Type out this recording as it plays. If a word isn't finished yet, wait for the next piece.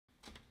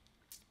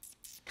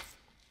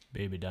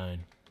Baby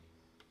dying.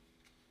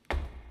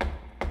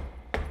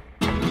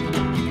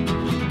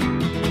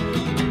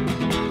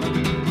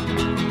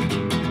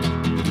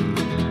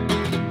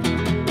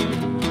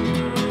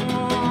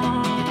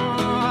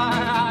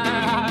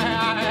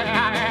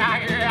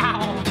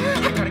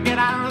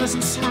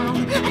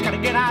 I gotta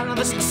get out of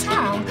this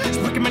town. It's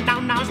breaking me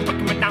down now, it's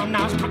breaking me down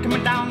now, it's breaking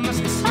me down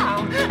this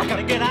town. I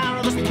gotta get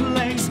out of this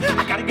place.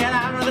 I gotta get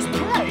out of this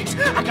place.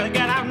 I gotta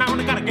get out now,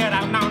 and I gotta get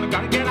out now, and I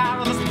gotta get out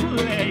of this place.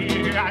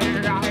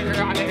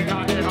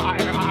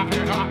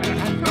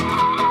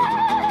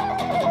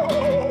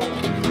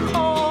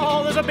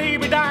 Oh, there's a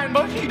baby dying,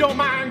 but he don't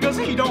mind, cause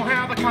he don't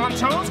have a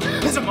conscience.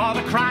 There's a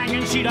mother crying,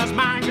 and she does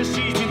mind, cause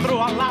she's been through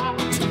a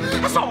lot.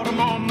 I saw them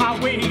on my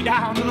way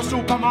down to the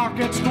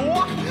supermarket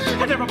store,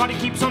 and everybody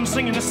keeps on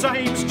singing the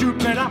same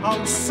stupid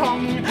old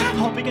song. I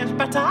hope he gets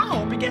better, I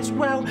hope he gets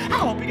well, I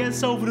hope he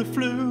gets over the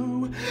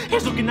flu.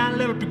 He's looking a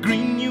little bit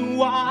green,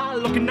 you are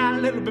looking a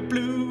little bit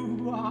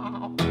blue.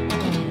 Oh,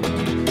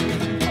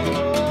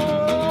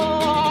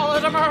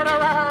 there's a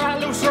murderer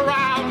loose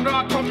around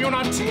our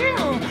community.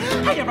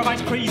 Hey,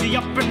 everybody's crazy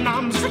up in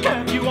arms, it's a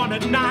curfew on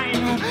at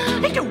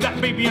 9. He killed that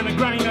baby and a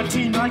granny, a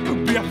teen like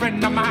could be a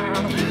friend of mine.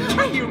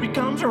 And here he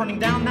comes running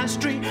down that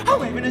street,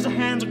 waving his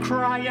hands and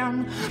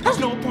crying. There's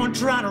no point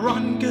trying to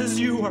run, cause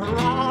you are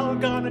all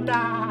gonna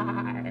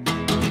die.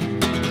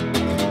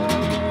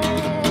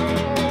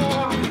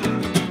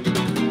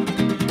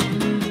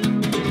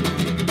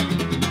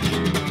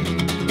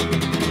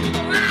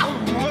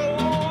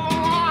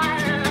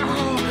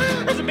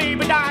 There's a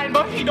baby dying,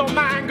 but he don't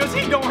mind, cause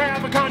he don't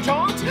have a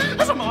conscience.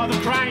 There's a mother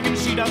crying, and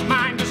she does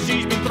mind, cause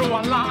she's been through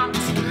a lot.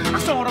 I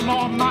saw them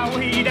on my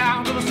way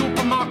down to the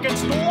supermarket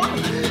store,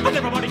 and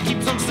everybody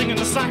keeps on singing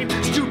the same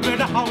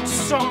stupid old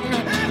song.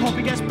 I hope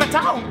he gets better,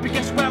 I hope he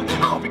gets well,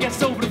 I hope he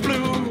gets over the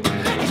flu.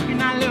 He's looking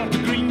a little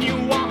bit green,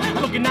 you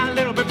are looking a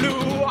little bit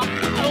blue.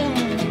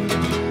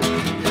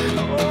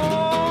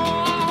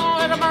 Oh,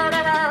 there's a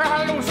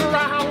murderer loose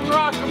around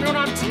our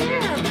community,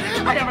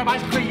 and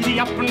everybody's crazy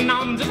up and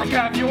arms, there's a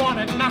curfew on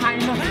at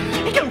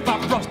 9. He killed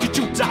 5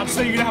 prostitutes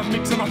outside, I'm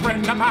mixing a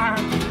friend of mine.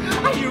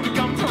 And here he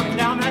comes running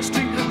down that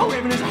street,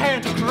 waving his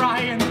hands and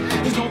crying.